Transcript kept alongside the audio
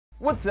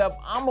What's up?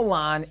 I'm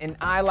Milan and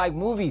I like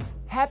movies.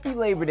 Happy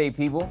Labor Day,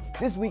 people.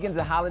 This weekend's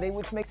a holiday,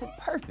 which makes it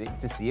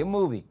perfect to see a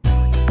movie.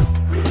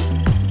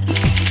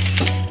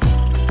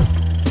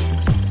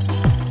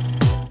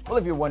 Well,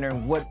 if you're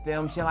wondering what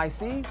film shall I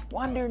see,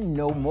 wonder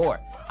no more.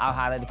 I'll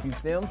highlight a few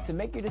films to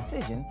make your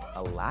decision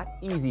a lot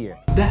easier.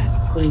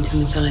 That, according to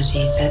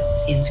mythology,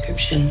 that's the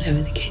inscription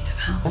over the gates of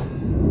hell.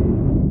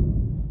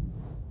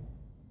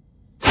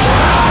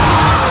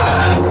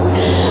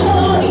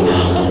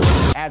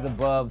 As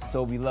above,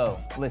 so below.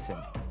 Listen,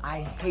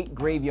 I hate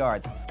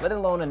graveyards, let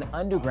alone an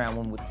underground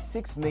one with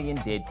 6 million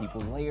dead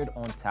people layered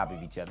on top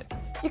of each other.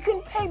 You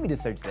couldn't pay me to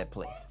search that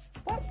place,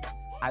 but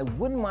I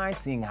wouldn't mind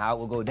seeing how it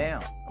will go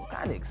down. I'm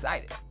kinda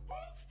excited.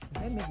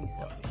 Does that make me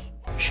selfish?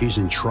 She's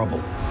in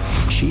trouble.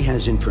 She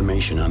has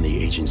information on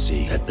the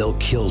agency that they'll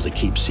kill to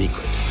keep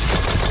secret.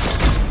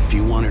 If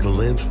you want her to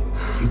live,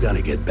 you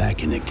gotta get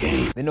back in the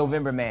game. The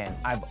November Man.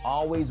 I've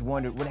always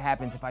wondered what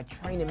happens if I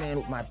train a man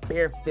with my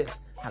bare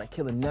fists how to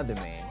kill another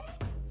man.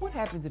 What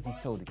happens if he's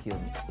told to kill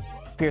me?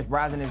 Pierce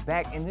Brosnan is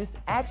back in this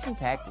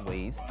action-packed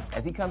ways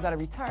as he comes out of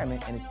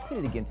retirement and is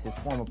pitted against his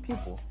former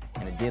pupil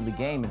in a deadly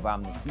game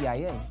involving the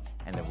CIA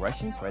and the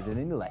Russian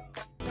president-elect.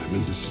 I'm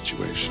in this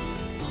situation.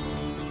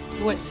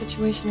 What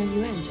situation are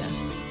you in, Jeff?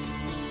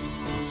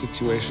 The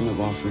situation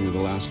of offering you the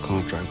last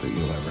contract that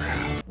you'll ever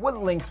have.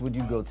 What lengths would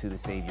you go to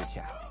save your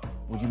child?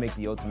 Would you make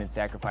the ultimate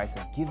sacrifice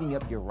of giving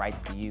up your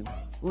rights to you?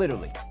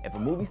 Literally, if a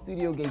movie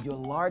studio gave you a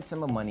large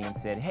sum of money and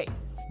said, hey,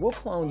 we'll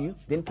clone you,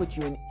 then put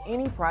you in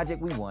any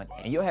project we want,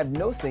 and you'll have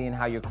no say in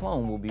how your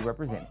clone will be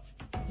represented,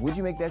 would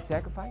you make that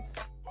sacrifice?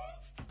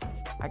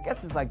 I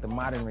guess it's like the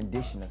modern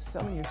rendition of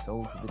selling your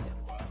soul to the devil.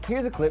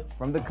 Here's a clip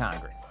from the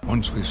Congress.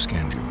 Once we've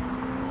scanned you,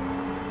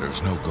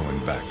 there's no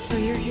going back. Oh,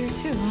 you're here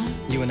too, huh?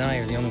 You and I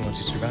are the only ones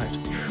who survived.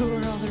 Who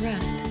are all the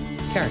rest?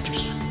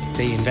 Characters.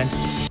 They invented.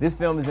 This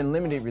film is in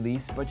limited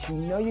release, but you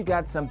know you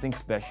got something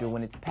special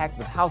when it's packed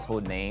with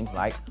household names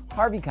like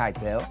Harvey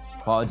Keitel,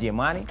 Paul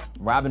Giamatti,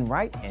 Robin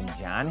Wright, and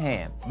John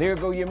Hamm. There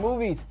go your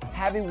movies.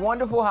 Have a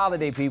wonderful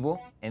holiday,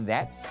 people. And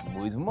that's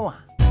Movies with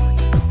Milan.